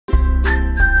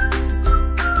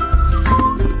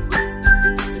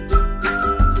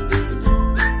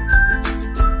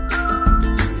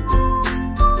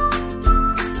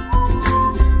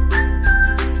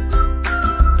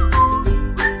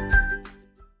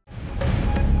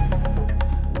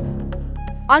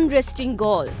unresting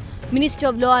Gaul. Minister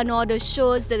of Law and Order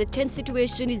shows that the tense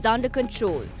situation is under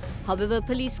control. However,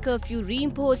 police curfew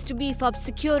reimposed to beef up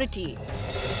security.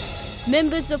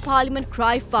 Members of Parliament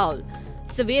cry foul.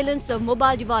 Surveillance of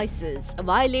mobile devices, a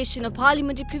violation of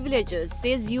parliamentary privileges,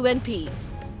 says UNP.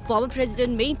 Former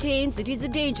President maintains it is a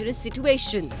dangerous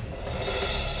situation.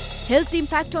 Health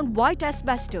impact on white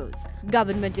asbestos.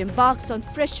 Government embarks on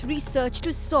fresh research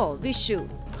to solve issue.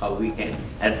 How we can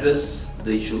address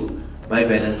the issue by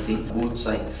balancing both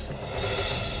sides.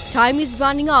 Time is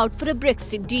running out for a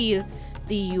Brexit deal.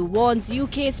 The EU warns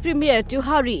UK's Premier to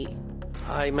hurry.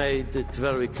 I made it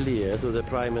very clear to the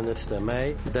Prime Minister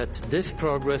May that this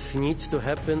progress needs to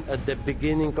happen at the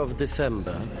beginning of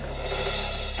December.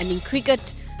 And in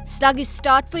cricket, sluggish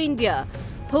start for India.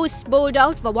 Hosts bowled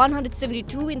out for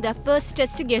 172 in their first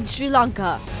test against Sri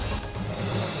Lanka.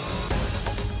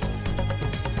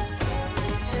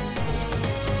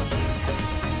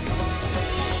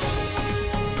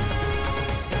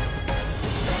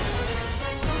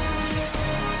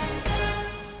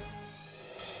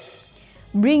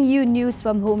 Bring you news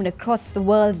from home and across the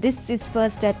world. This is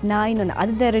First at 9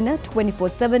 on Derana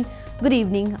 24/7. Good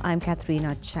evening, I'm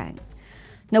Katharina Chang.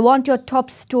 Now on to your top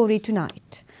story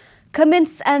tonight.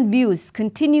 Comments and views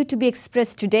continue to be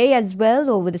expressed today as well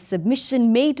over the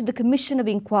submission made to the Commission of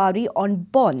Inquiry on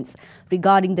Bonds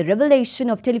regarding the revelation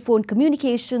of telephone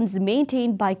communications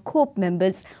maintained by COPE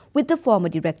members with the former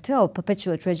Director of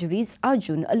Perpetual Treasuries,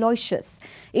 Arjun Aloysius.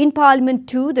 In Parliament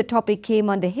too, the topic came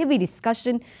under heavy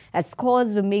discussion as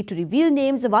calls were made to reveal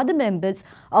names of other members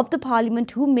of the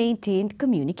Parliament who maintained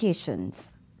communications.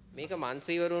 මේක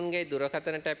මන්ත්‍රීවරුන්ගේ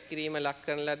දුරකථන tap කිරීම ලක්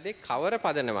කරන ලද්දේ කවර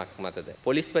පදනමක් මතද?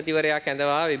 පොලිස්පතිවරයා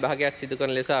කැඳවා විභාගයක් සිදු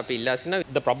කරන ලෙස අපි ඉල්ලා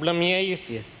සිටිනවා. The problem here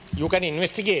is you can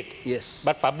investigate. Yes.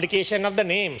 But publication of the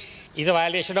names is a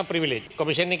violation of privilege.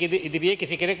 Commission එක ඉදිරියේ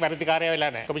කිසි කෙනෙක් වැරදිකාරය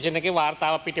වෙලා නැහැ. Commission එකේ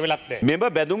වාර්තාවක් පිට වෙලත් නැහැ. මෙම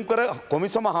බැදුම් කර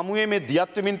කොමිසම හමුවේ මේ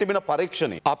දියත් වෙමින් තිබෙන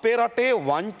පරීක්ෂණය අපේ රටේ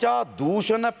වංචා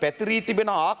දූෂණ පැතිරී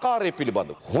තිබෙන ආකාරය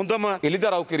පිළිබඳව හොඳම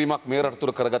එළිදරව් කිරීමක් මේ රට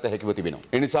තුළ කරගත හැකිව තිබෙනවා.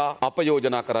 ඒ නිසා අප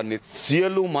යෝජනා කරන්නේ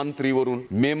සියලු මන්ත්‍රීවරුන්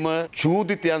මෙම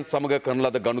චූදිතයන් සමග කරන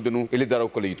ලද ගනුදෙනු එළිදරව්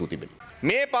කළ යුතු තිබෙනවා.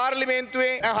 මේ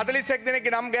පාර්ලිමේන්තුවේ 41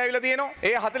 දෙනෙක්ගේ නම් ගෑවිලා තියෙනවා.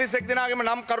 ඒ 41 දෙනාගේම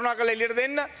නම් කරුණාකරලා එළියට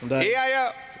දෙන්න. ඒ අය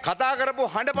කතා කරපු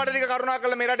හඬපඩ ටික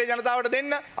කරුණාකරලා මේ රටේ ජනතාවට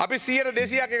දෙන්න. අපි 100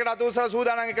 200ක් එකට අතෝසව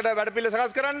සූදානම් එකට වැඩපිළිවෙල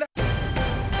සකස් කරන්න.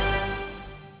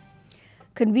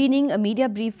 Convening a media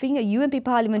briefing, a UNP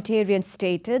parliamentarian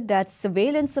stated that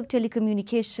surveillance of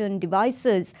telecommunication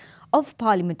devices of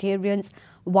parliamentarians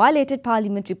violated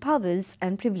parliamentary powers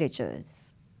and privileges.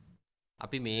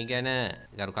 අපි මේ ගැන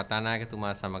ගරු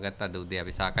කතානායකතුමා සමගත් අද උදේ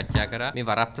අපි සාකච්ඡා කරා. මේ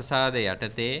වරප්‍රසාද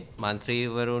යටතේ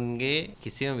മന്ത്രിවරුන්ගේ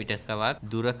කිසියම් විටකවත්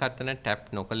දුරකථන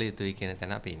ටැප් නොකළ යුතුයි කියන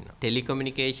තැන අපි ඉන්නවා.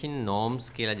 ටෙලිකමියුනිකේෂන් නෝම්ස්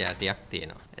කියලා જાතියක්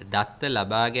තියෙනවා. දත්ත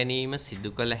ලබා ගැනීම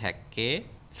සිදු කළ හැක්කේ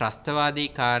ත්‍රස්තවාදී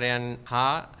කාර්යයන්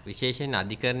හා විශේෂයෙන්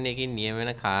අධිකරණයකින්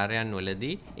නියමන කාර්යයන්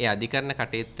වලදී ඒ අධිකරණ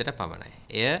කටයුත්තට පමණයි.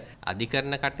 එය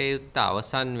අධිකරණ කටයුත්ත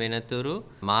අවසන් වෙනතුරු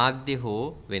මාධ්‍ය හෝ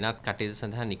වෙනත් කටයුතු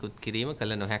සඳහා නිකුත් කිරීම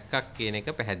කළ නොහැක්කක් කියන එක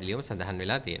පැහැදිලිවම සඳහන්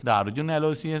වෙලා තියෙනවා. අර්ජුන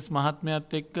ඇලෝසියස්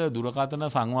මහත්මයාත් එක්ක දුරකථන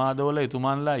සංවාදවල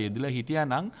එතුමන්ලා යෙදලා හිටියා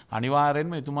නම්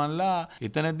අනිවාර්යෙන්ම එතුමන්ලා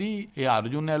එතනදී ඒ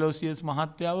අර්ජුන ඇලෝසියස්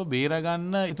මහත්තයාව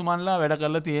බේරගන්න එතුමන්ලා වැඩ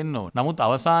කරලා තියෙන්න ඕන. නමුත්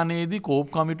අවසානයේදී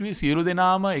කෝප් කමිටුවේ සියලු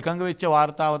දෙනාම එකඟ වෙච්ච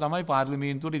වාර්තාව තමයි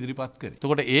පාර්ලිමේන්තුවට ඉදිරිපත් කරේ.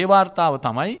 එතකොට ඒ වාර්තාව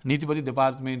තමයි නීතිපති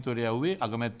දෙපාර්තමේන්තුවට යවුවේ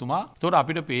අගමැතිතුමා. එතකොට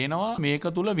අපිට පේනවා මේක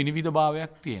තුල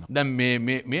විනිවිදභාවයක් තියෙනවා. දැන්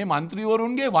මේ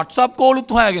മന്ത്രിවරුන්ගේ WhatsApp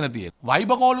කෝලුත් හොයාගෙන තියෙනවා.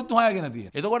 Viber කෝලුත් හොයාගෙන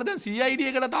තියෙනවා. එතකොට දැන් CID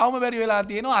එකට තවම බැරි වෙලා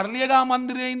තියෙනවා. අරලියගා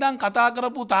මන්දිරයේ ඉඳන් කතා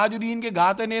කරපු තාජුදීන්ගේ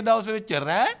ඝාතනයේ දවසේ වෙච්ච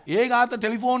රෑ ඒ ඝාත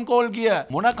ටෙලිෆෝන් කෝල් කිය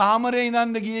මොන කාමරේ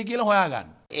ඉඳන්ද ගියේ කියලා හොයාගන්න.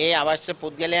 ඒ අවශ්‍ය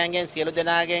පුද්ගලයන්ගෙන් සියලු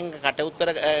දෙනාගෙන් කටඋත්තර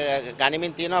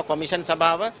ගනිමින් තියෙනවා කොමිෂන්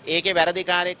සභාව. ඒකේ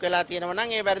වැරදිකාරයෙක් වෙලා තියෙනවා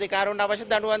නම් ඒ වැරදිකාරුන්ට අවශ්‍ය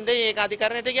දඬුවම් දෙයි ඒක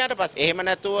අධිකරණයට ගියාට පස්සේ. එහෙම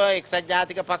නැතුව එක්සත්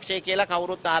ජාතික පක්ෂය කියලා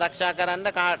කවුරුත් ආරක්ෂා කරන්න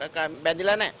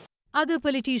බැඳිලා නැහැ. Other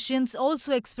politicians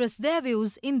also expressed their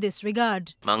views in this regard.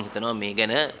 මම හිතනවා මේ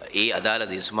ගැන ඒ අදාළ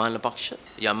දේශපාලන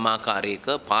පක්ෂ යම් ආකාරයක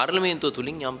පාර්ලිමේන්තුව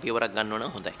තුලින් යම් පියවරක් ගන්නවා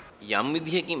නම් හොඳයි. යම්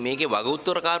විදිහකින් මේකේ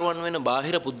වගඋත්තරකාරුවන් වෙන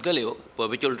බාහිර පුද්ගලයෝ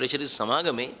පර්පෙචුවල් ට්‍රෙෂරිස්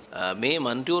සමාගමේ මේ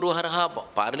මන්ත්‍රීවරු හරහා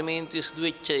පාර්ලිමේන්තුවේ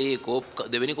සිදුවෙච්ච ඒ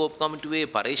දෙවෙනි කෝප් කමිටුවේ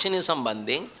පරීක්ෂණය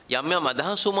සම්බන්ධයෙන් යම්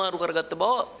අදහස් සුමාරු කරගත්ත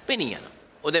බව පෙනී යනවා.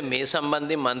 ඔද මේ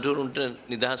සම්බන්ධයෙන් මන්ත්‍රීවරුන්ට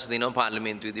නිදහස දෙනවා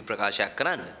පාර්ලිමේන්තුවේදී ප්‍රකාශයක්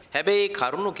කරන්න. හැබැයි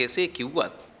කරුණු කෙසේ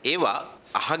කිව්වත් ඒවා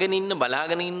අහගෙන ඉන්න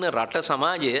බලාගෙන ඉන්න රට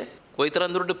සමාජය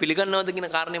කොයිතරම් දුරට පිළිගන්නවද කියන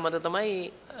කාරණේ මත තමයි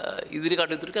ඉදිරි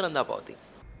කටයුතු කරන්න දාපවතින්නේ.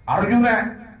 අර්ජුන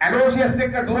ඇලෝසියස්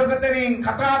එක්ක දුරකථනයෙන්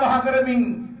කතා බහ කරමින්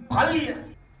කල්ලිය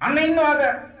අන්න ඉන්නවද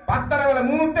පත්තරවල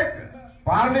මුණුත් එක්ක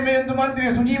පාර්ලිමේන්තු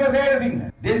මන්ත්‍රී සුජීව සේරසිංහ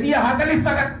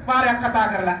 248ක් වාරයක් කතා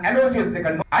කරලා ඇලෝසියස් එක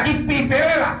අජිත් පී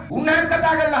පෙරේරා උන්වහන්සේ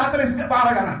කතා කරලා 40 වාර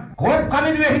ගණන් කෝප්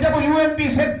කමිටුවේ හිටපු UMP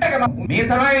සෙට් එක මේ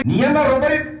තමයි නියම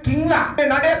රොබර්ට් කිංලා මේ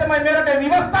නඩය තමයි මෙරට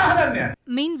විවස්ථා හදන්නේ.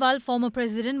 Meanwhile, former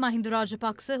President Mahinda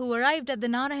Rajapaksa, who arrived at the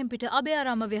Narahempita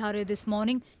Abhayarama Vihara this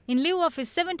morning in lieu of his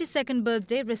 72nd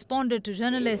birthday, responded to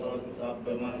journalists.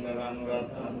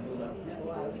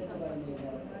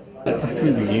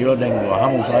 ජීව දැන්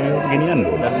වහම උසාවියට ගෙනියන්න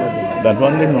ඕන.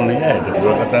 දඩුවම් දෙන්න ඕනේ ඇයට.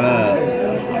 දුරකථන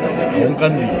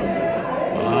වුන්කන් දී.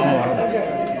 වහම වරද.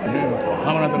 මේ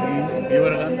වහම නැතර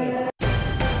පියවර ගන්න.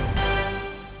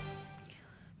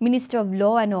 Minister of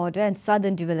Law and Order and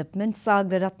Southern Development,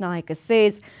 Sagar Ratnayaka,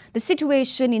 says the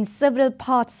situation in several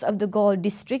parts of the Galle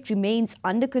district remains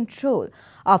under control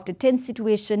after tense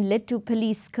situation led to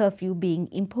police curfew being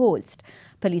imposed.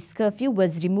 Police curfew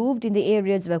was removed in the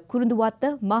areas of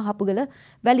Kurunduwatta, Mahapugala,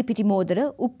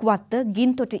 Valipitimothara, Ukwatta,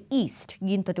 Gintota East,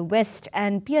 Gintota West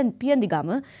and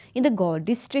Piyandigama in the Galle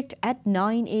district at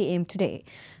 9 a.m. today.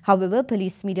 However,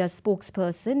 police media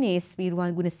spokesperson ASP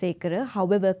Ruwan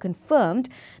Gunasekara, confirmed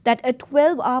that a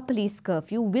 12-hour police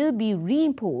curfew will be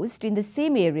reimposed in the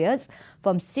same areas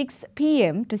from 6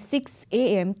 p.m. to 6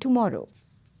 a.m. tomorrow.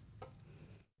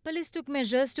 Police took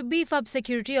measures to beef up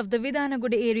security of the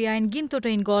Vidhanagoda area in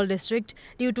Gintota in Galle district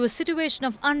due to a situation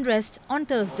of unrest on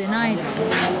Thursday night.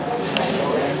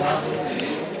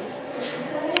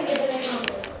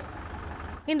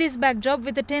 In this backdrop,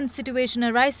 with a tense situation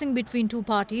arising between two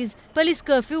parties, police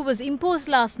curfew was imposed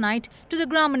last night to the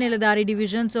Gramaneladari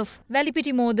divisions of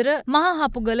Valipitimothara,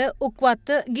 Mahahapugala,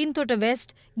 Ukwatta, Gintota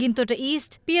West, Gintota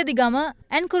East, Piyadigama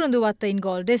and Kurunduwatta in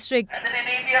Galle district.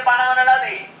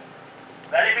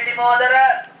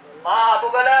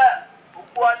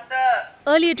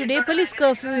 Earlier today, police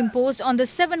curfew imposed on the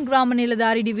 7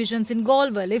 Gramaneladari divisions in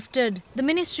Galle were lifted. The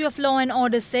Ministry of Law and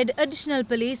Order said additional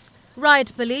police,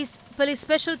 riot police, police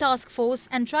special task force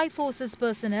and tri-forces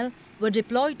personnel were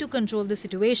deployed to control the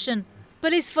situation.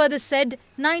 Police further said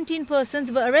 19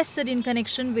 persons were arrested in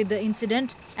connection with the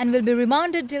incident and will be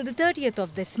remanded till the 30th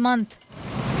of this month.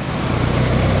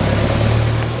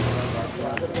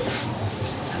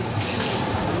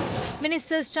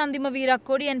 Ministers Chandima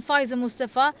Veerakkodi and Faiza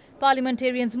Mustafa,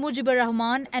 parliamentarians Mujibur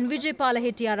Rahman and Vijay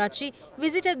Hettiarachchi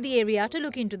visited the area to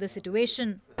look into the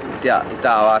situation.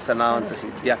 ඉතා අවාසනාවන්ත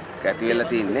සිද්ධියක් ඇති වෙලා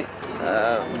තින්නේ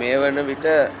මේ වන විට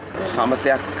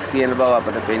සමතයක් තියෙන බව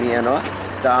අපට පෙනී යනවා.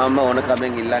 තාම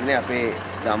ඕනකමෙන් ඉල්ලන්නේ අපේ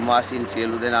ගම්වාසීන්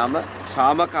සියලු දෙනාම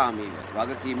සාමකාමීව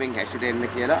වගකීමෙන් හැසිරෙන්න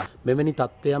කියලා. මෙවැනි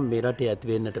තත්ත්වයන් මේ රටේ ඇති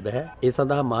වෙන්නට බෑ. ඒ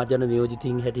සඳහා මහජන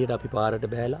නියෝජිතින් හැටියට අපි පාරට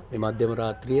බහැලා මේ මධ්‍යම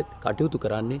රාත්‍රියේ කටයුතු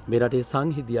කරන්නේ මේ රටේ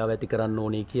සංහිඳියාව ඇති කරන්න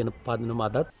ඕනේ කියන පදනම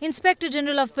අදත්. Inspector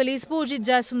General of Police Pujit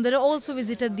Jayasundara also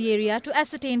visited the area to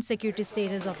ascertain security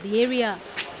status of the area.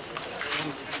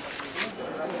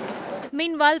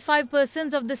 Meanwhile, 5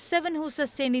 persons of the 7 who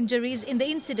sustained injuries in the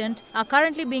incident are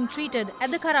currently being treated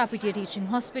at the Karapitiya Teaching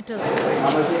Hospital.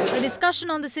 A discussion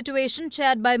on the situation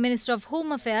chaired by Minister of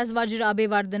Home Affairs Vajira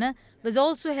Abewardena was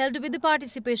also held with the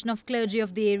participation of clergy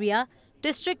of the area,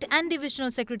 district and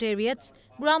divisional secretariats,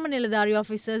 Gramaneladari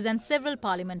officers and several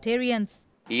parliamentarians.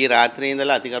 ඊ රාත්‍රියේ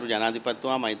ඉඳලා අතිගරු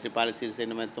ජනාධිපතිතුමා මෛත්‍රීපාල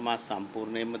සිරිසේන මහත්මයා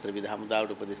සම්පූර්ණයෙන්ම ත්‍රිවිධ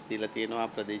හමුදාවට උපදෙස් දීලා තියෙනවා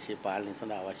ප්‍රදේශීය පාලනය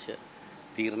සඳහා අවශ්‍ය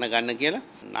තීරණ ගන්න කියලා.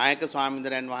 නායක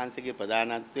ස්වාමීන්ද්‍රයන් වහන්සේගේ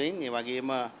ප්‍රධානත්වයෙන් ඒ වගේම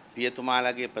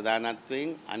පියතුමාලාගේ ප්‍රධානත්වයෙන්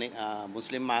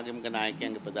මුස්ලිම් ආගමික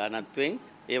නායකයන්ගේ ප්‍රධානත්වයෙන්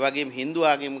ඒ වගේම හින්දු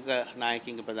ආගමික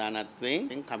නායකයන්ගේ ප්‍රධානත්වයෙන්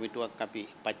කමිටුවක් අපි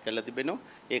පත් කරලා තිබෙනවා.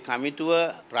 ඒ කමිටුව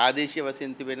ප්‍රාදේශීය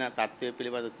වශයෙන් තිබෙන තත්ත්වය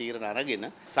පිළිබඳ තීරණ අරගෙන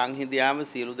සංහිඳියාව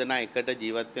සියලු දෙනා එකට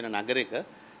ජීවත් වෙන නගරයක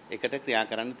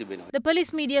The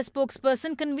police media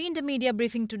spokesperson convened a media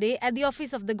briefing today at the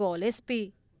office of the Galle SP.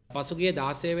 පසුගිය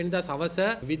 16 වෙනිදා සවස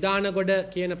විදානගොඩ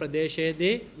කියන ප්‍රදේශයේදී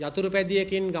යතුරු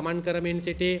පැදියකින් ගමන් කරමින්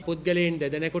සිටි පුද්ගලයන්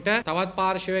දෙදෙනෙකුට තවත්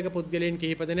පාර්ශවයක පුද්ගලයන්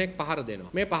කිහිප දෙනෙක් පහර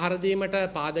දෙනවා. මේ පහර දීමට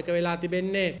පාදක වෙලා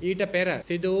තිබෙන්නේ ඊට පෙර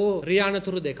සිදු වූ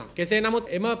රියානතුරු දෙකක්. කෙසේ නමුත්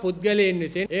එම පුද්ගලයන්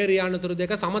විසින් ඒ රියානතුරු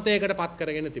දෙක සමතයකට පත්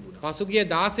කරගෙන තිබුණා. පසුගිය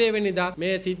 16 වෙනිදා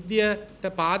මේ සිද්ධියට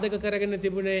පාදක කරගෙන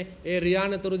තිබුණේ ඒ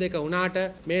රියානතුරු දෙක වුණාට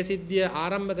මේ සිද්ධිය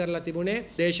ආරම්භ කරලා තිබුණේ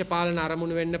දේශපාලන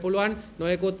අරමුණු වෙන්න පුළුවන්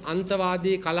නොයෙකුත්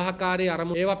අන්තවාදී කලහකාරී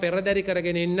අරමුණු ඒවා පෙරදරි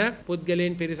කරගෙන ඉන්න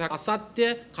පුද්ගලයන් පිරිසක් අසත්‍ය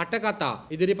කටකතා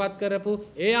ඉදිරිපත් කරපු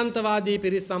ඒ අන්තවාදී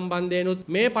පිරිස සම්බන්ධයෙන්ුත්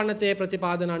මේ පනතේ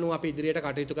ප්‍රතිපාදන අනුව අපි ඉදිරියට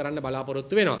කටයුතු කරන්න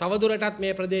බලාපොරොත්තු වෙනවා. තවදුරටත්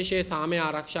මේ ප්‍රදේශයේ සාමය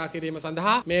ආරක්ෂා කිරීම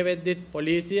සඳහා මේ වෙද්දිත්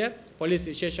පොලිසිය Police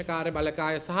විශේෂකාර්ය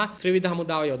බලකාය සහ ත්‍රිවිධ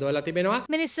හමුදාව යොදවලා තිබෙනවා.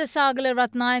 Minister Sagala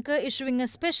Ratnayaka, issuing a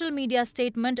special media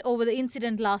statement over the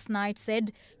incident last night,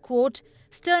 said, quote,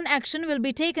 "Stern action will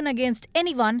be taken against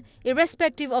anyone,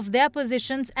 irrespective of their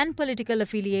positions and political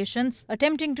affiliations,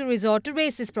 attempting to resort to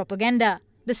racist propaganda."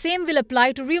 The same will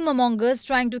apply to rumourmongers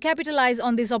trying to capitalise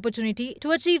on this opportunity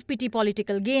to achieve petty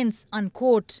political gains,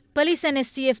 unquote. Police and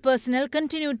STF personnel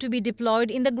continued to be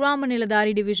deployed in the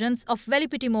Grama-Niladhari divisions of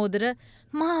Velipiti Modara,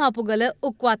 Mahapugala,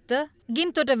 Ukwatta,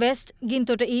 Gintota West,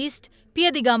 Gintota East,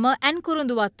 Piyadigama and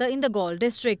Kurunduwatta in the Galle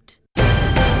district.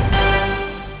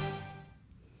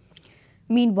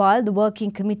 Meanwhile, the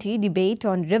Working Committee debate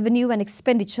on revenue and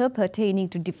expenditure pertaining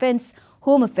to defence,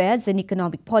 home affairs and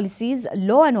economic policies,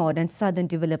 law and order and southern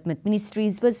development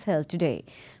ministries was held today.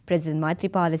 President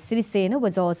Maithripala Sirisena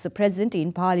was also present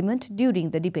in Parliament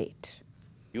during the debate.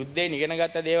 යුද්ධයෙන් ඉගෙන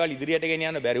ගත්ත දේවල් ඉදිරියට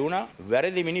ගෙනියන්න බැරි වුණා.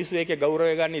 වැරදි මිනිස්සු ඒකේ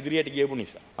ගෞරවය ගන්න ඉදිරියට ගියපු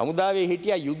නිසා. හමුදාවේ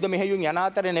හිටියා යුද්ධ මෙහෙයුම් යන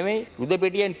අතර නෙමෙයි යුද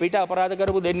පෙටියෙන් පිට අපරාධ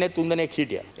කරපු දෙන්නේ තුන්දෙනෙක්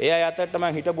හිටියා. ඒ අය අතරට මම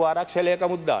හිටපු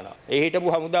ආරක්ෂකලයකමුත් දානවා. ඒ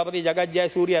හිටපු හමුදාපති ජගත්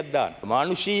ජයසූරියක් දානවා.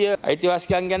 මානුෂීය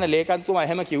අයිතිවාසිකම් ගැන ලේකම්තුමා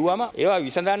එහෙම කිව්වම ඒවා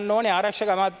විසඳන්න ඕනේ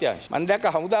ආරක්ෂක අමාත්‍යාංශ. මම දැක්ක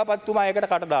හමුදාපතිතුමා ඒකට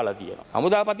කට දාලා තියෙනවා.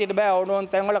 හමුදාපතියට බෑ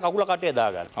ඕනෝන් තැන්වල කකුල කටේ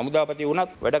දාගන්න. හමුදාපති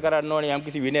වුණත් වැඩ කරන්න ඕනේ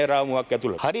යම්කිසි විනය රාමුවක්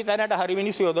ඇතුළත. හරි තැනට හරි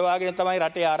මිනිස්සු යොදවාගෙන තමයි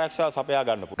රටේ ආරක්ෂාව සපයා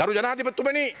ගන්න. ගරු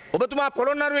ජනාධිපතිතුමනි ඔබතුමා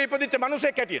පොළොන්නරුවේ ඉපදිච්ච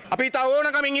මිනිසෙක් හැටියට අපි තා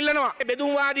ඕනකමින් ඉල්ලනවා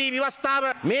බෙදුම්වාදී ව්‍යවස්ථාව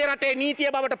මේ රටේ නීතිය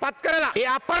බවට පත් කරලා ඒ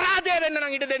අපරාධය වෙන්න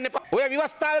නම් ඉඩ දෙන්න එපා. ඔය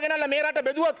ව්‍යවස්ථාව ගෙනල්ලා මේ රට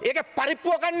බෙදුවොත් ඒකේ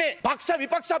පරිප්පුව කන්නේ පක්ෂ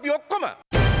විපක්ෂ අපි ඔක්කොම.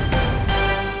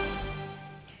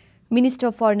 Minister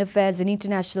of Foreign Affairs and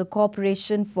International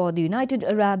Cooperation for the United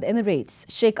Arab Emirates,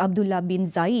 Sheikh Abdullah bin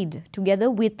Zayed, together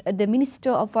with the Minister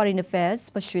of Foreign Affairs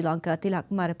for Sri Lanka, Tilak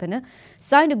Marapana,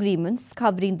 signed agreements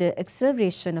covering the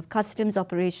acceleration of customs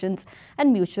operations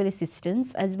and mutual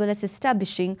assistance, as well as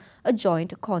establishing a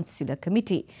joint consular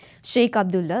committee. Sheikh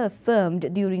Abdullah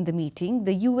affirmed during the meeting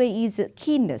the UAE's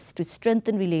keenness to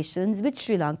strengthen relations with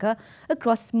Sri Lanka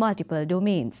across multiple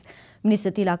domains.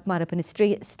 Minister Tilak Marapana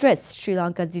stressed Sri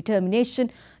Lanka's determination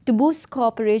to boost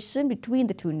cooperation between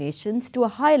the two nations to a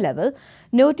high level,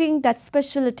 noting that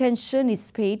special attention is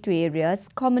paid to areas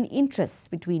common interests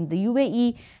between the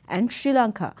UAE and Sri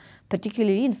Lanka,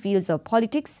 particularly in fields of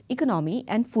politics, economy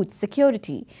and food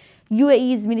security.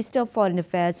 UAE's Minister of Foreign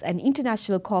Affairs and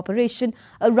International Cooperation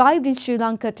arrived in Sri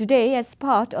Lanka today as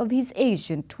part of his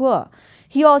Asian tour.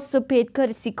 He also paid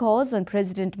courtesy calls on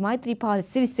President Maithripala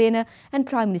Sirisena and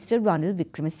Prime Minister Ranil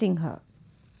Wickremesinghe.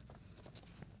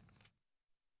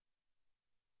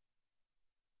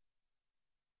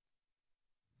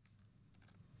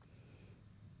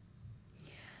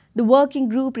 The working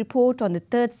group report on the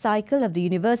third cycle of the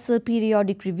Universal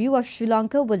Periodic Review of Sri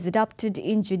Lanka was adopted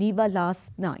in Geneva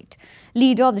last night.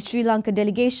 Leader of the Sri Lanka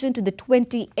delegation to the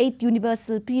 28th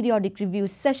Universal Periodic Review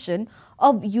session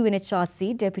of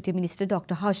UNHRC, Deputy Minister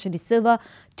Dr. Harsha De Silva,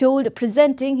 told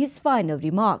presenting his final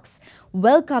remarks,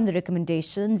 welcomed the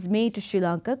recommendations made to Sri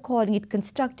Lanka, calling it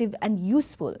constructive and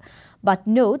useful, but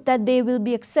note that they will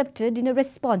be accepted in a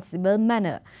responsible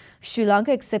manner. Sri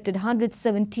Lanka accepted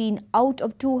 117 out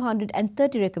of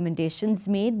 230 recommendations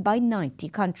made by 90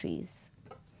 countries.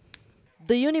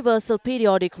 The Universal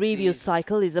Periodic Review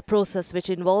cycle is a process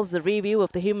which involves a review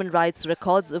of the human rights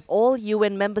records of all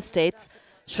UN member states.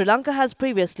 Sri Lanka has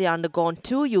previously undergone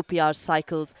 2 UPR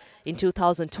cycles in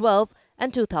 2012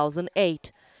 and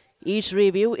 2008. Each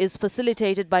review is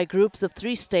facilitated by groups of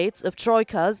 3 states of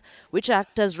troikas which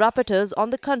act as rapporteurs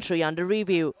on the country under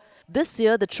review. This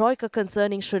year, the troika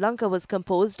concerning Sri Lanka was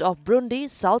composed of Burundi,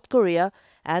 South Korea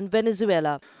and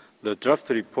Venezuela. The draft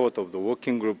report of the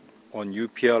working group on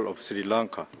UPR of Sri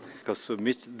Lanka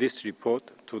submits this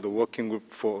report to the working group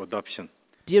for adoption.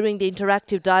 During the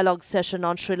interactive dialogue session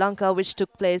on Sri Lanka, which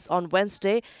took place on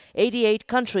Wednesday, 88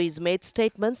 countries made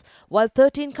statements while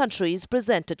 13 countries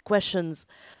presented questions.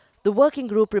 The working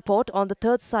group report on the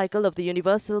third cycle of the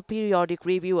Universal Periodic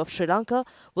Review of Sri Lanka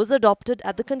was adopted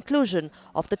at the conclusion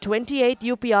of the 28th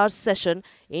UPR session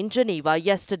in Geneva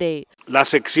yesterday. La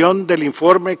sección del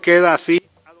informe queda así.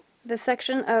 The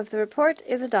section of the report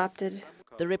is adopted.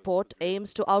 The report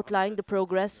aims to outline the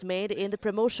progress made in the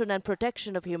promotion and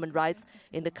protection of human rights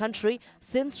in the country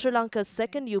since Sri Lanka's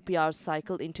second UPR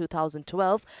cycle in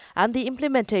 2012 and the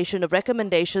implementation of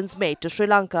recommendations made to Sri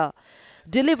Lanka.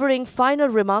 Delivering final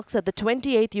remarks at the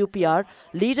 28th UPR,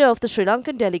 leader of the Sri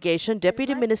Lankan delegation,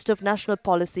 Deputy Minister of National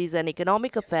Policies and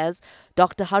Economic Affairs,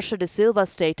 Dr. Harsha De Silva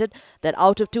stated that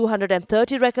out of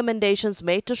 230 recommendations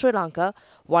made to Sri Lanka,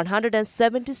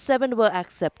 177 were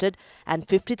accepted and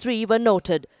 53 were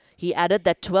noted. He added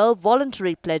that 12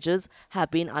 voluntary pledges have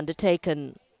been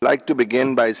undertaken. I'd like to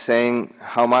begin by saying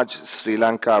how much Sri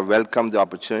Lanka welcomed the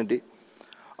opportunity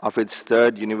of its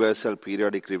third Universal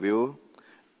Periodic Review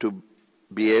to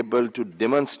be able to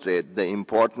demonstrate the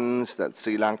importance that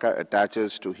Sri Lanka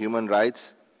attaches to human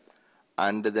rights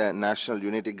under the National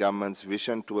Unity Government's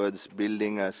vision towards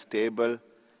building a stable,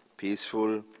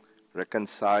 peaceful,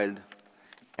 reconciled,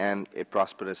 and a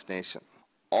prosperous nation.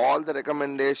 All the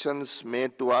recommendations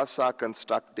made to us are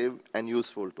constructive and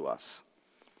useful to us.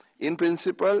 In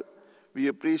principle, we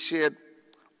appreciate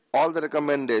all the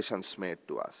recommendations made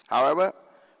to us. However,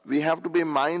 we have to be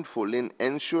mindful in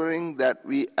ensuring that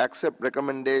we accept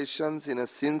recommendations in a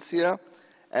sincere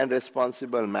and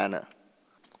responsible manner.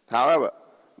 However,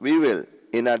 we will,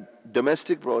 in our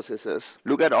domestic processes,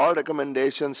 look at all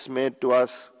recommendations made to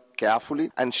us carefully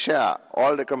and share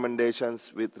all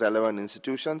recommendations with relevant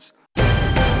institutions.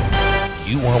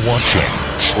 You are watching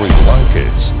Sri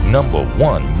Lanka's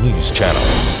 #1 news channel,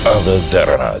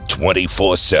 Derana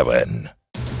 24/7.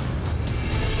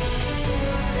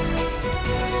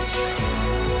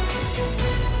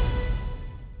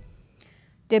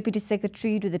 Deputy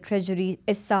Secretary to the Treasury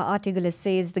S.R. Artigala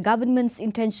says the government's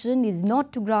intention is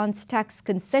not to grant tax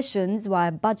concessions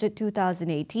via Budget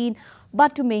 2018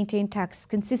 but to maintain tax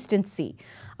consistency.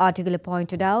 Artigala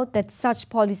pointed out that such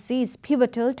policy is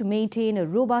pivotal to maintain a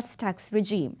robust tax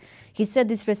regime. He said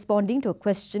this responding to a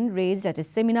question raised at a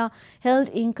seminar held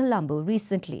in Colombo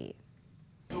recently.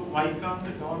 So why can't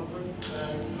the government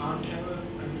can't have a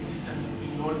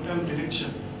consistent long-term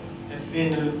direction?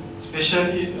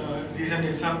 Especially recent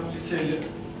example is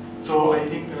so I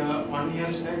think 1 year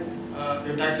back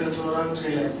the taxes were around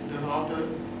 3 lakhs. Then after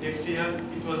next year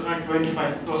it was around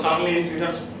 25. So suddenly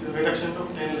reduction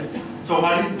of 10 lakhs. So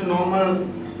what is the normal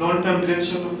long-term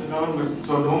direction of the government?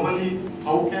 So normally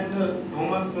how can the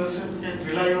normal person can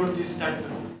rely on these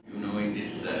taxes? You know, in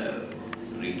this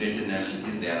regression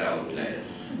analysis there are outliers,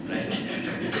 right?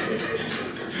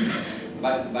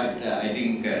 But I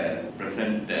think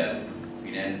present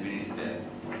finance minister,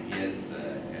 he has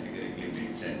categorically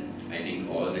mentioned, I think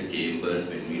all the chambers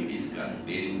when we discuss,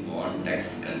 they didn't want tax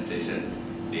concessions,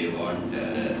 they want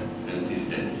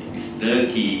consistency. It's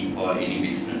the key for any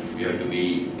business. We have to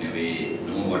be, in a way,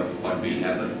 know what will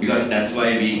happen. Because that's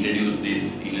why we introduced this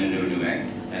Inland Revenue Act.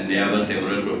 And there were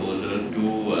several proposals to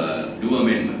do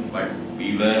amendments. But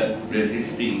we were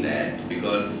resisting that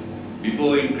because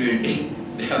before implementing,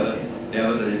 there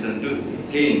was a reason to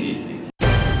change these things.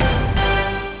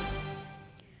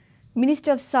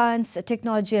 Minister of Science,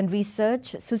 Technology and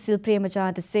Research, Susil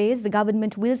Premajayanta says the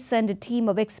government will send a team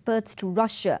of experts to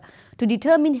Russia to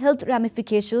determine health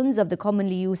ramifications of the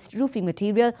commonly used roofing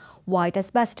material, white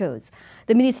asbestos.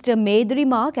 The minister made the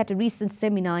remark at a recent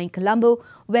seminar in Colombo,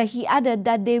 where he added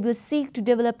that they will seek to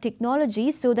develop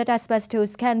technology so that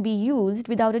asbestos can be used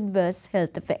without adverse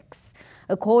health effects.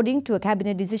 According to a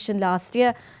cabinet decision last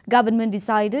year, government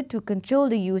decided to control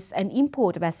the use and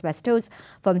import of asbestos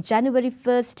from January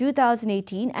 1,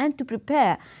 2018 and to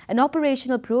prepare an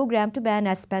operational program to ban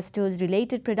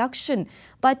asbestos-related production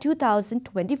by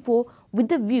 2024 with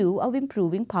the view of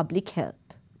improving public health.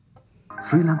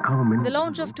 The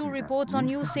launch of 2 reports on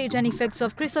usage and effects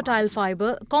of chrysotile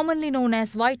fibre, commonly known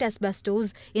as white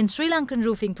asbestos, in Sri Lankan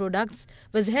roofing products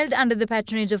was held under the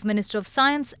patronage of Minister of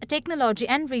Science, Technology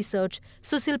and Research,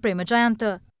 Susil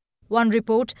Premajayanta. One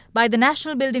report by the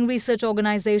National Building Research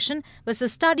Organisation was a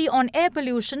study on air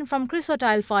pollution from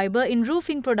chrysotile fibre in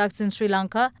roofing products in Sri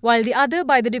Lanka, while the other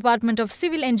by the Department of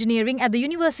Civil Engineering at the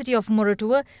University of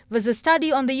Moratuwa was a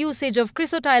study on the usage of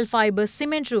chrysotile fibre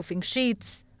cement roofing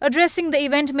sheets. Addressing the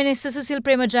event, Minister Susil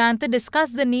Premajayanta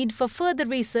discussed the need for further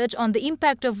research on the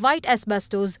impact of white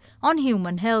asbestos on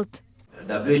human health.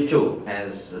 WHO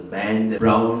has banned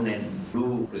brown and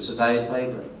blue chrysotile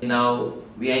fibre. Now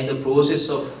we are in the process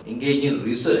of engaging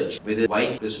research with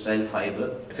white chrysotile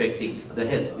fibre affecting the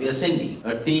health. We are sending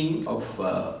a team of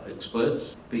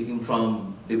experts speaking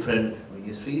from different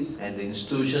ministries and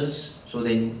institutions, so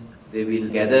then they will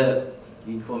gather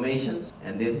information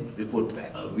and then report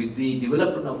back. With the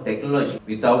development of technology,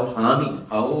 without harming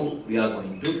how we are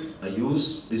going to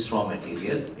use this raw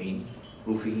material in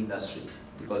roofing industry,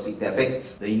 because it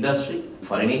affects the industry,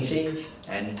 foreign exchange,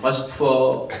 and first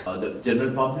for the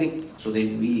general public, so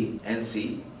then we can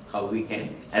see how we can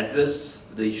address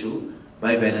the issue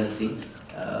by balancing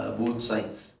both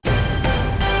sides.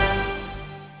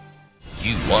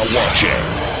 You are watching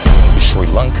Sri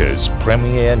Lanka's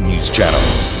premier news channel,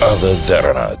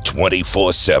 Derana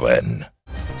 24/7.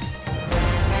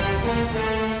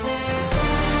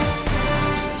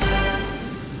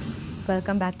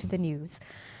 Welcome back to the news.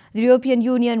 The European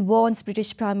Union warns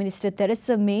British Prime Minister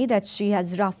Theresa May that she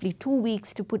has roughly 2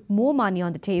 weeks to put more money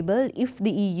on the table if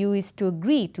the EU is to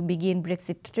agree to begin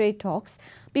Brexit trade talks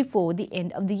before the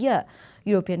end of the year.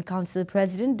 European Council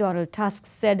President Donald Tusk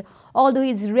said although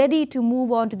he is ready to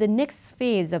move on to the next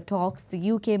phase of talks,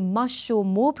 the UK must show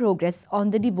more progress on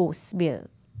the divorce bill.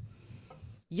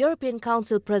 European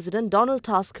Council President Donald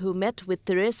Tusk, who met with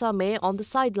Theresa May on the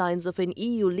sidelines of an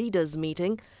EU leaders'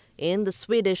 meeting in the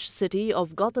Swedish city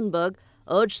of Gothenburg,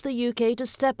 urged the UK to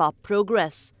step up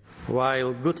progress.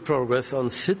 While good progress on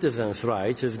citizens'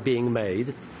 rights is being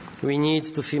made, we need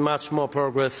to see much more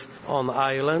progress on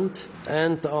Ireland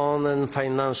and on a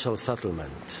financial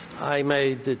settlement. I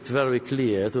made it very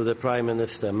clear to the Prime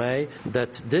Minister May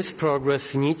that this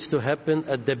progress needs to happen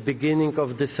at the beginning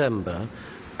of December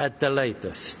at the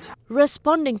latest.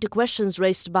 Responding to questions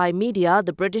raised by media,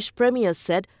 the British Premier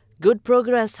said good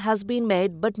progress has been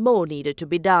made, but more needed to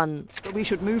be done. We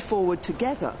should move forward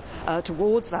together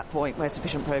towards that point where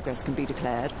sufficient progress can be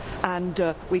declared,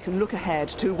 and we can look ahead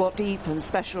to what deep and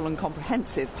special and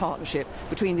comprehensive partnership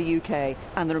between the UK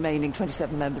and the remaining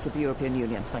 27 members of the European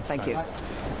Union. Thank you.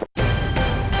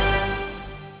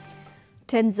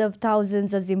 Tens of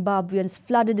thousands of Zimbabweans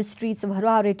flooded the streets of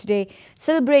Harare today,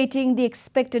 celebrating the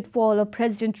expected fall of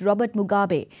President Robert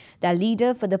Mugabe, their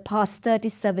leader for the past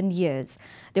 37 years.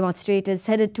 Demonstrators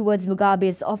headed towards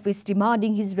Mugabe's office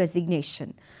demanding his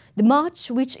resignation. The march,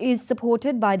 which is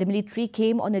supported by the military,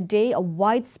 came on a day of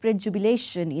widespread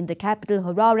jubilation in the capital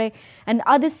Harare and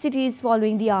other cities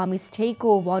following the army's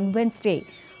takeover on Wednesday.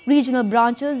 Regional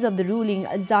branches of the ruling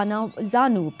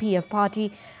ZANU-PF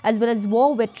party, as well as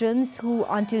war veterans who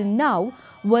until now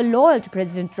were loyal to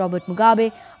President Robert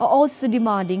Mugabe, are also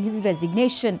demanding his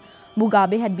resignation.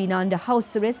 Mugabe had been under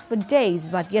house arrest for days,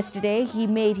 but yesterday he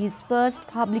made his first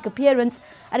public appearance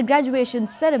at a graduation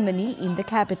ceremony in the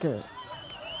capital.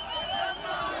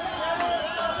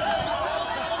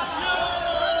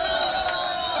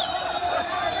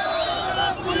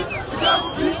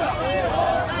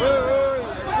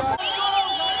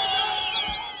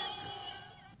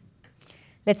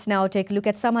 Let's now take a look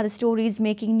at some other stories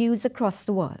making news across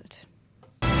the world.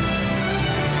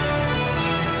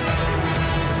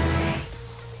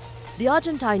 The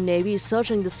Argentine Navy is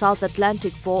searching the South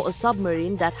Atlantic for a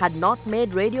submarine that had not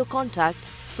made radio contact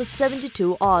for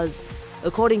 72 hours.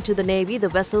 According to the Navy, the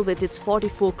vessel with its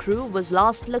 44 crew was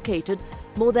last located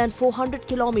more than 400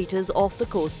 kilometers off the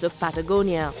coast of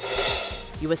Patagonia.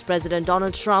 US President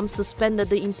Donald Trump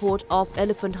suspended the import of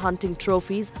elephant hunting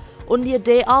trophies only a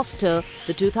day after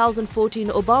the 2014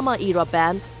 Obama-era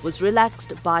ban was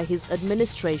relaxed by his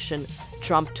administration.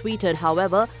 Trump tweeted,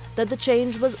 however, that the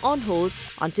change was on hold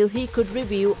until he could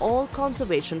review all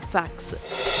conservation facts.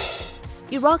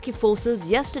 Iraqi forces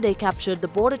yesterday captured the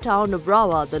border town of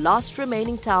Rawa, the last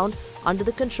remaining town under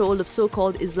the control of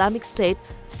so-called Islamic State,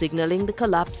 signaling the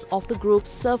collapse of the group's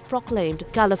self-proclaimed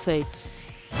caliphate.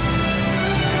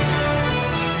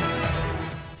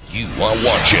 You are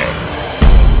watching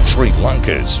Sri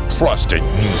Lanka's trusted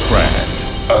news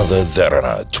brand, Other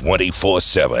Derana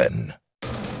 24/7.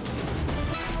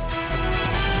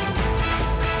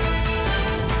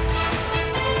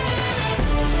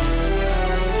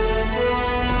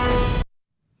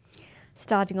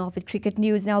 Starting off with cricket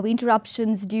news now,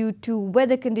 interruptions due to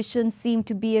weather conditions seem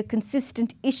to be a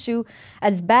consistent issue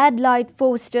as bad light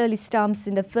forced early stumps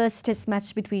in the first test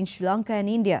match between Sri Lanka and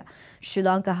India. Sri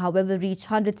Lanka, however,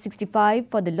 reached 165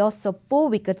 for the loss of 4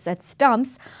 wickets at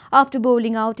stumps after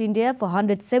bowling out India for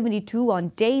 172 on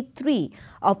day 3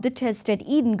 of the test at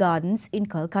Eden Gardens in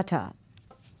Kolkata.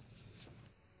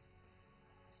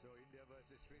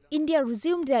 India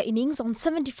resumed their innings on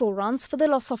 74 runs for the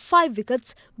loss of 5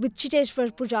 wickets, with Chiteshwar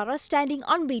Pujara standing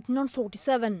unbeaten on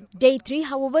 47. Day 3,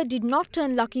 however, did not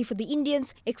turn lucky for the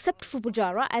Indians, except for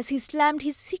Pujara as he slammed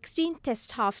his 16th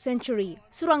Test half-century.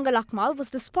 Suranga Lakmal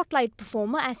was the spotlight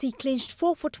performer as he clinched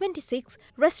 4 for 26,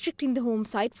 restricting the home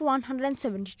side for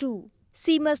 172.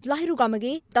 Seamers Lahiru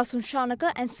Gamage, Dasun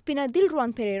Shanaka and spinner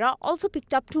Dilruwan Pereira also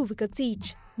picked up 2 wickets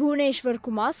each. Bhuvneshwar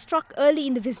Kumar struck early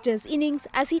in the visitors' innings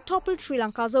as he toppled Sri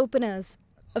Lanka's openers.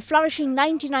 A flourishing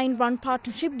 99-run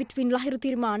partnership between Lahiru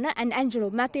Tirumana and Angelo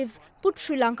Matthews put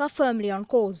Sri Lanka firmly on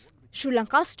course. Sri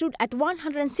Lanka stood at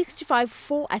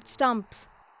 165-4 at stumps.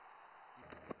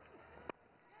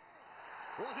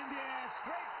 Was in the air,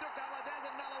 straight to cover, there's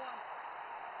another one.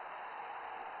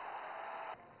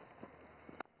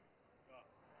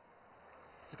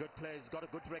 It's a good play, he's got a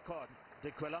good record.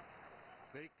 Dick Quella.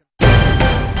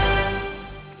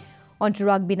 On to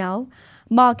rugby now.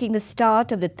 Marking the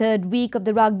start of the third week of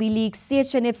the Rugby League,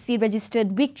 CHNFC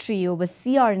registered victory over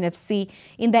CRNFC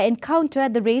in their encounter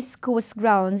at the Racecourse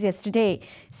grounds yesterday.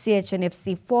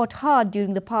 CHNFC fought hard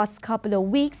during the past couple of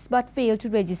weeks but failed to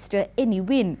register any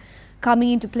win. Coming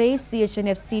into play,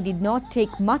 CHNFC did not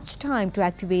take much time to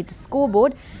activate the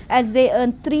scoreboard as they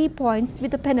earned 3 points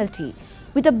with a penalty.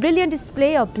 With a brilliant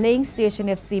display of playing,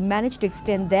 CHNFC managed to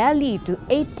extend their lead to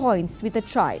 8 points with a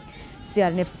try.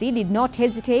 CRNFC did not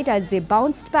hesitate as they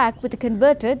bounced back with a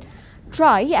converted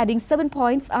try, adding 7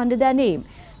 points under their name.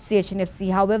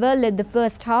 CHNFC, however, led the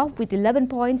first half with 11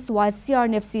 points while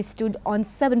CRNFC stood on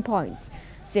 7 points.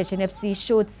 CHNFC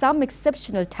showed some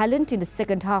exceptional talent in the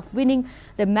second half, winning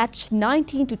the match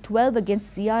 19-12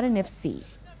 against CRNFC.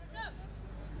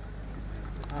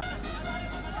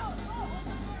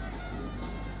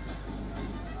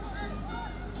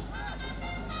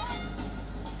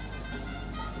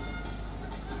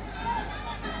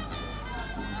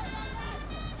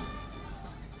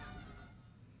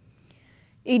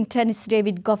 In tennis,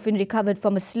 David Goffin recovered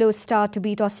from a slow start to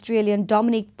beat Australian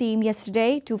Dominic Thiem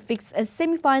yesterday to fix a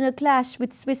semi-final clash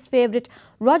with Swiss favourite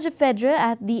Roger Federer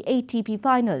at the ATP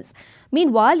Finals.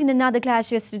 Meanwhile, in another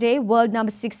clash yesterday, world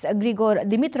number 6 Grigor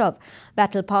Dimitrov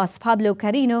battled past Pablo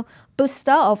Carreño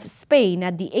Busta of Spain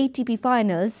at the ATP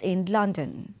Finals in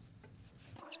London.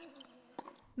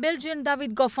 Belgian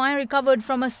David Goffin recovered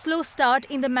from a slow start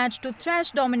in the match to thrash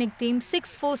Dominic Thiem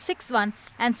 6-4, 6-1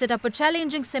 and set up a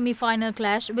challenging semi-final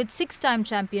clash with six-time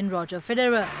champion Roger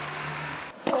Federer.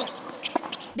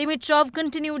 Dimitrov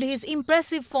continued his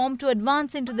impressive form to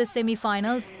advance into the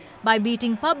semi-finals by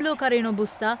beating Pablo Carreño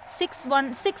Busta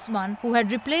 6-1, 6-1, who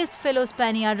had replaced fellow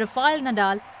Spaniard Rafael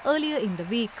Nadal earlier in the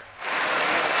week.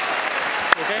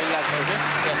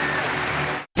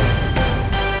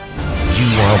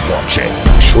 You are watching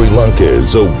Sri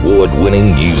Lanka's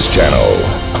award-winning news channel,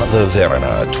 Other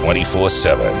Derana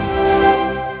 24/7.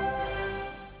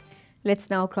 Let's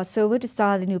now cross over to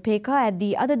Stalin Upeka at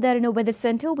the Other Derana Weather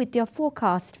Centre with your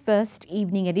forecast first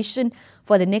evening edition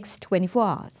for the next 24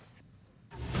 hours.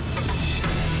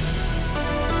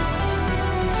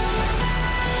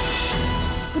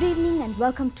 Good evening and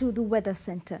welcome to the Weather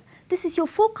Centre. This is your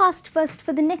forecast first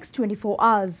for the next 24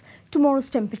 hours. Tomorrow's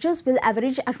temperatures will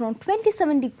average at around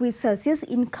 27 degrees Celsius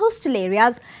in coastal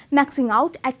areas, maxing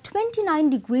out at 29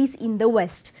 degrees in the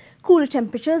west. Cooler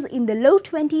temperatures in the low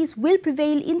 20s will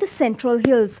prevail in the central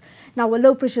hills. Now a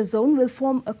low pressure zone will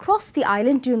form across the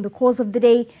island during the course of the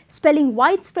day, spelling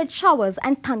widespread showers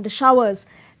and thunder showers.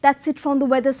 That's it from the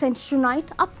Weather Centre tonight.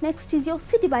 Up next is your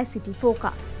city by city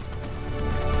forecast.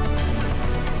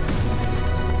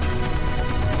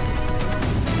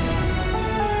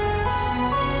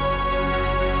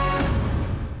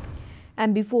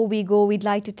 And before we go, we'd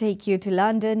like to take you to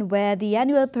London, where the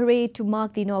annual parade to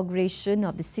mark the inauguration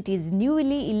of the city's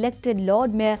newly elected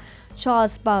Lord Mayor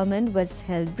Charles Bowman was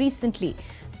held recently.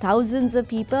 Thousands of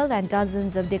people and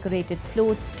dozens of decorated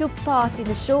floats took part in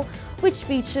the show, which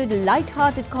featured a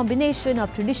light-hearted combination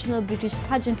of traditional British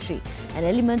pageantry and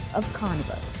elements of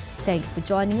carnival. Thank you for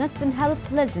joining us and have a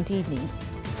pleasant evening.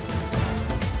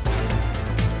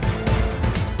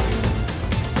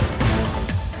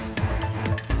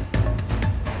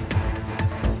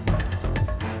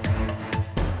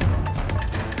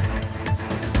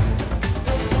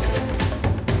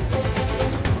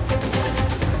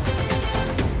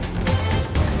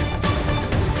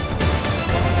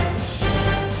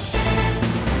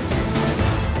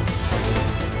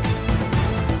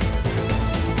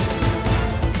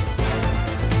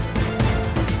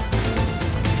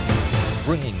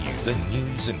 Bringing you the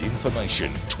news and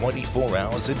information 24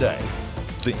 hours a day.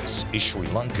 This is Sri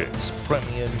Lanka's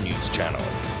premier news channel,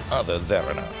 Other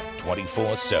Derana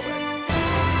 24/7.